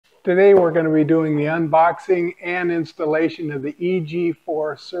Today we're going to be doing the unboxing and installation of the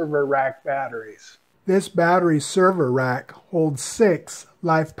EG4 server rack batteries. This battery server rack holds 6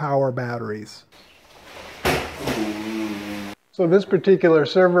 LifePower batteries. So this particular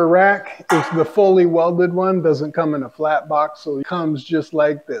server rack is the fully welded one. Doesn't come in a flat box, so it comes just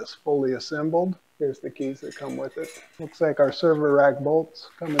like this, fully assembled. Here's the keys that come with it. Looks like our server rack bolts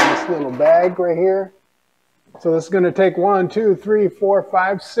come in this little bag right here. So this is going to take 1, 2, 3, 4,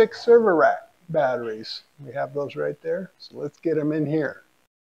 5, 6 server rack batteries. We have those right there. So let's get them in here.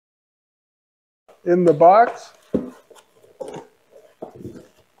 In the box.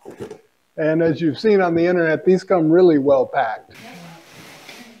 And as you've seen on the internet, these come really well packed.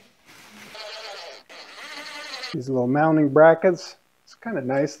 These little mounting brackets. It's kind of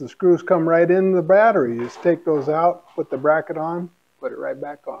nice. The screws come right in the battery. You just take those out, put the bracket on, put it right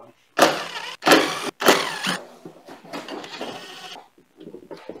back on.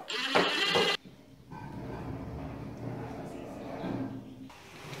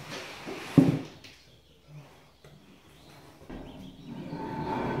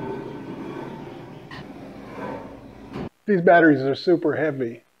 These batteries are super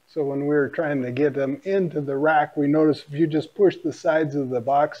heavy, so when we were trying to get them into the rack, we noticed if you just push the sides of the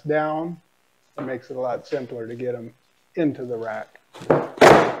box down, it makes it a lot simpler to get them into the rack.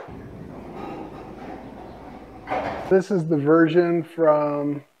 This is the version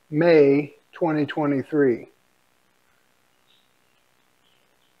from May 2023.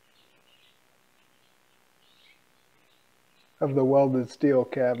 Of the welded steel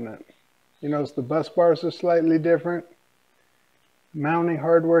cabinet. You notice the bus bars are slightly different. Mounting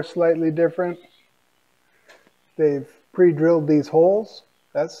hardware slightly different. They've pre-drilled these holes.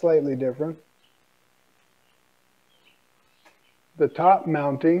 That's slightly different. The top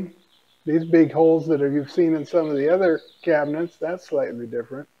mounting, these big holes that you've seen in some of the other cabinets, that's slightly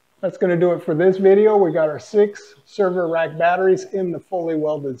different. That's going to do it for this video. We got our 6 server rack batteries in the fully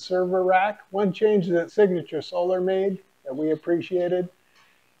welded server rack. One change that Signature Solar made that we appreciated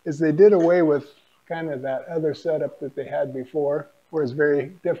is they did away with kind of that other setup that they had before, where it's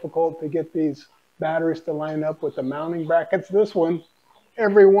very difficult to get these batteries to line up with the mounting brackets. This one,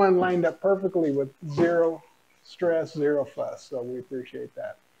 every one lined up perfectly with zero stress, zero fuss. So we appreciate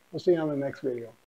that. We'll see you on the next video.